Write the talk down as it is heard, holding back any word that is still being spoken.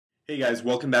Hey guys,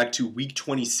 welcome back to week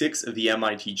 26 of the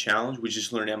MIT Challenge, which is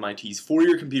to learn MIT's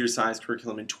 4-year computer science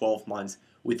curriculum in 12 months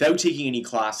without taking any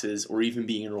classes or even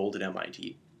being enrolled at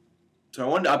MIT. So I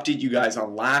wanted to update you guys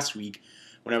on last week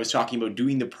when I was talking about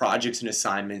doing the projects and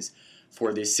assignments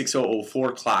for the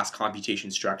 6004 class, Computation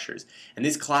Structures. And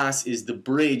this class is the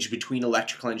bridge between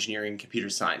electrical engineering and computer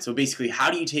science. So basically,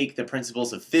 how do you take the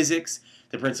principles of physics,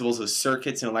 the principles of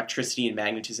circuits and electricity and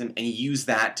magnetism, and use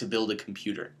that to build a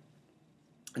computer?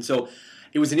 And so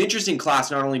it was an interesting class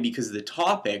not only because of the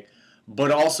topic,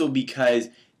 but also because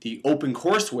the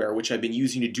OpenCourseWare, which I've been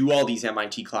using to do all these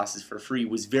MIT classes for free,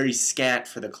 was very scant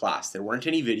for the class. There weren't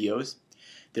any videos,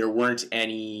 there weren't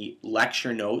any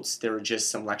lecture notes, there were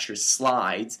just some lecture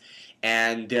slides,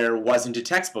 and there wasn't a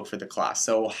textbook for the class.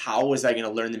 So how was I going to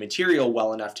learn the material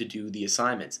well enough to do the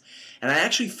assignments? And I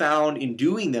actually found in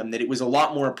doing them that it was a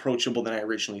lot more approachable than I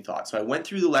originally thought. So I went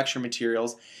through the lecture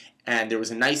materials, and there was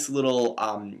a nice little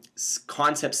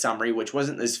concept summary, which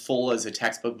wasn't as full as a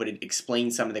textbook, but it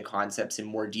explained some of the concepts in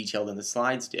more detail than the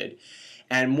slides did.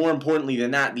 And more importantly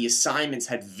than that, the assignments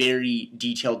had very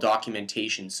detailed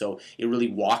documentation, so it really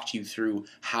walked you through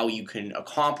how you can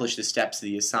accomplish the steps of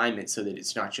the assignment so that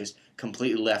it's not just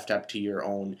completely left up to your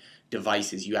own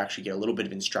devices. You actually get a little bit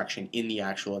of instruction in the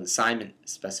actual assignment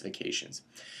specifications.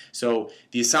 So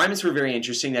the assignments were very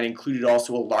interesting. That included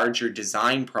also a larger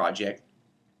design project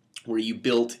where you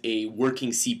built a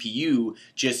working CPU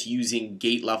just using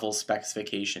gate level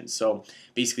specifications. So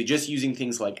basically just using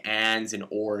things like ands and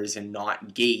ors and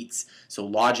not gates, so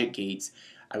logic gates,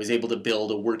 I was able to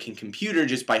build a working computer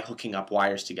just by hooking up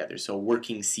wires together, so a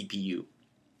working CPU.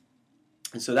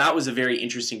 And so that was a very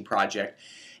interesting project.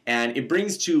 And it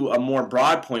brings to a more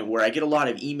broad point where I get a lot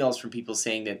of emails from people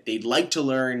saying that they'd like to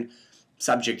learn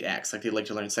subject X, like they'd like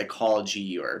to learn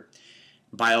psychology or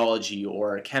biology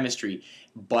or chemistry,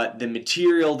 but the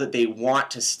material that they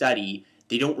want to study,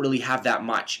 they don't really have that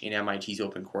much in MIT's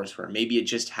OpenCourseWare. Maybe it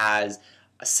just has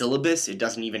a syllabus, it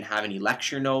doesn't even have any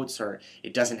lecture notes, or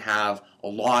it doesn't have a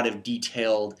lot of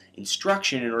detailed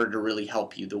instruction in order to really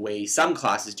help you the way some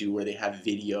classes do where they have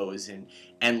videos and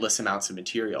endless amounts of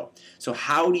material. So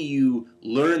how do you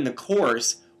learn the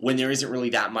course when there isn't really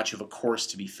that much of a course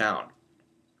to be found?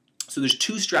 So there's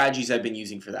two strategies I've been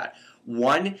using for that.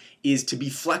 One is to be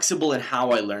flexible in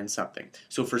how I learn something.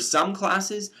 So for some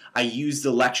classes, I use the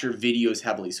lecture videos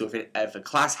heavily. So if a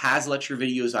class has lecture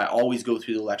videos, I always go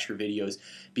through the lecture videos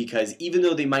because even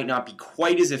though they might not be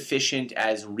quite as efficient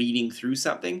as reading through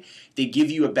something, they give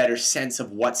you a better sense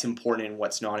of what's important and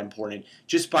what's not important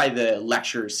just by the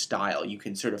lecture style. You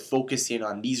can sort of focus in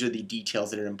on these are the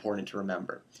details that are important to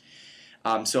remember.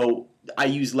 So I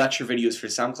use lecture videos for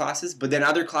some classes, but then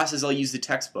other classes I'll use the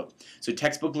textbook. So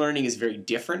textbook learning is very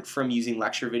different from using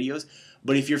lecture videos,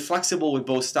 but if you're flexible with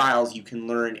both styles, you can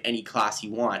learn any class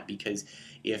you want because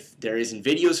if there isn't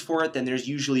videos for it, then there's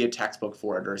usually a textbook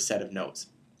for it or a set of notes.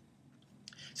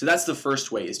 So that's the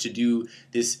first way, is to do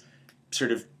this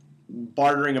sort of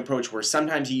bartering approach where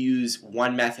sometimes you use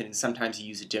one method and sometimes you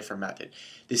use a different method.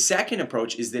 The second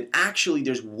approach is that actually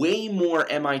there's way more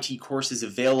MIT courses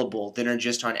available than are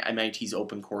just on MIT's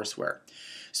OpenCourseWare.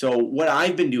 So what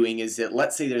I've been doing is that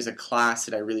let's say there's a class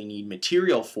that I really need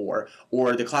material for,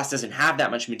 or the class doesn't have that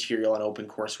much material on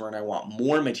OpenCourseWare and I want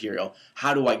more material.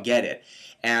 How do I get it?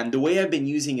 And the way I've been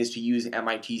using is to use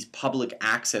MIT's public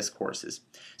access courses.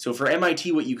 So for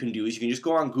MIT, what you can do is you can just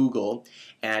go on Google,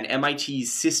 and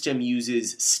MIT's system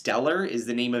uses Stellar is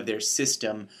the name of their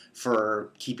system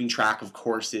for keeping track of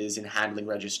courses and handling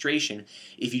registration.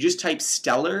 If you just type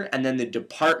Stellar and then the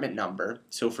department number,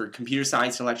 so for computer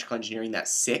science and electrical engineering,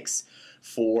 that's 6.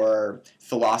 For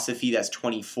philosophy, that's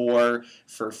 24.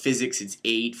 For physics, it's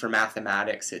 8. For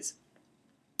mathematics, it's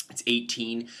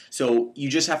 18. So you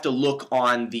just have to look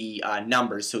on the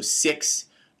numbers. So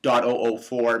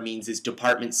 6.004 means it's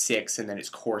department 6 and then it's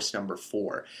course number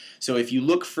 4. So if you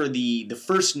look for the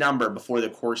first number before the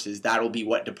courses, that'll be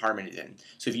what department it's in.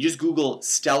 So if you just Google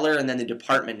Stellar and then the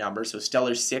department number, so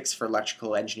Stellar 6 for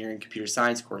electrical engineering and computer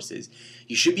science courses,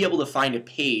 you should be able to find a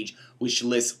page which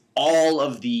lists all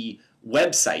of the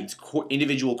websites,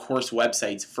 individual course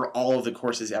websites for all of the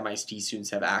courses MIT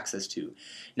students have access to.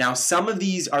 Now some of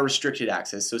these are restricted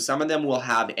access, so some of them will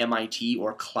have MIT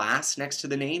or class next to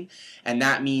the name, and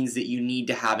that means that you need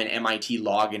to have an MIT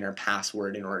login or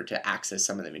password in order to access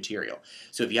some of the material.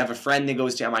 So if you have a friend that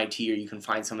goes to MIT or you can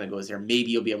find someone that goes there, maybe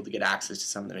you'll be able to get access to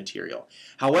some of the material.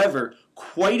 However,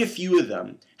 quite a few of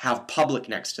them have public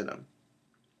next to them.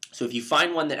 So if you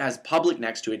find one that has public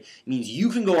next to it, it means you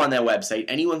can go on that website,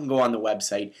 anyone can go on the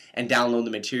website and download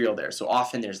the material there. So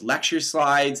often there's lecture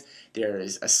slides,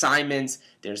 there's assignments,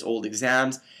 there's old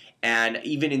exams, And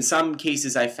even in some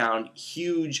cases, I found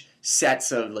huge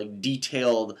sets of like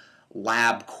detailed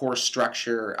lab course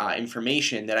structure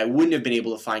information that I wouldn't have been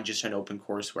able to find just on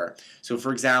OpenCourseWare. So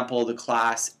for example, the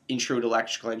class Intro to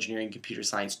Electrical Engineering and Computer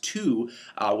Science 2,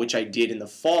 which I did in the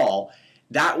fall,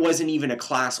 that wasn't even a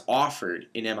class offered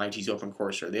in MIT's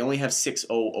OpenCourseWare. They only have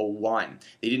 6001.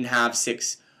 They didn't have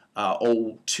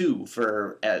 602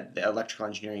 for the Electrical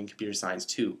Engineering and Computer Science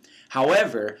 2.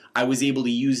 However, I was able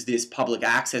to use this public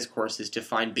access courses to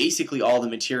find basically all the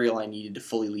material I needed to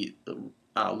fully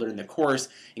learn the course,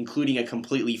 including a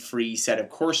completely free set of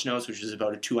course notes, which was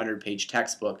about a 200-page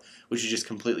textbook, which was just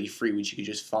completely free, which you could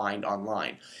just find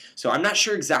online. So I'm not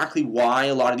sure exactly why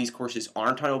a lot of these courses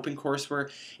aren't on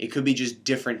OpenCourseWare. It could be just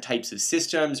different types of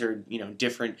systems, or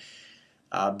different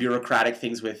bureaucratic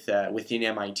things within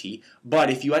MIT. But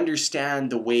if you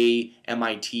understand the way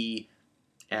MIT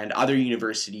and other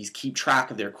universities keep track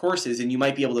of their courses, and you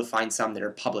might be able to find some that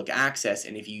are public access,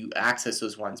 and if you access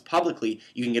those ones publicly,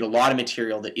 you can get a lot of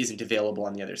material that isn't available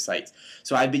on the other sites.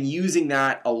 So I've been using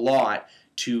that a lot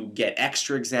to get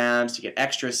extra exams, to get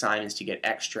extra assignments, to get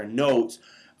extra notes,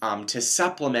 to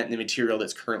supplement the material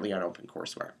that's currently on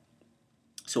OpenCourseWare.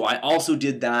 So I also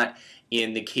did that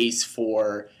in the case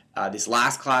for this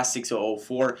last class,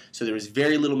 6004, so there was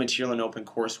very little material in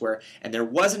OpenCourseWare, and there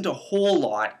wasn't a whole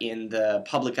lot in the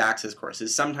public access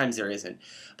courses. Sometimes there isn't,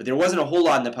 but there wasn't a whole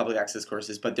lot in the public access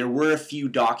courses, but there were a few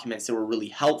documents that were really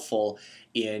helpful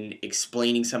in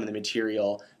explaining some of the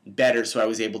material better, so I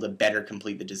was able to better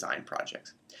complete the design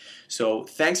projects. So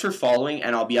thanks for following,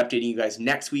 and I'll be updating you guys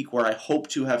next week, where I hope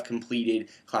to have completed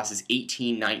classes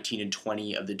 18, 19, and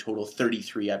 20 of the total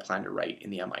 33 I plan to write in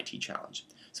the MIT Challenge.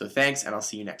 So thanks, and I'll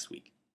see you next week.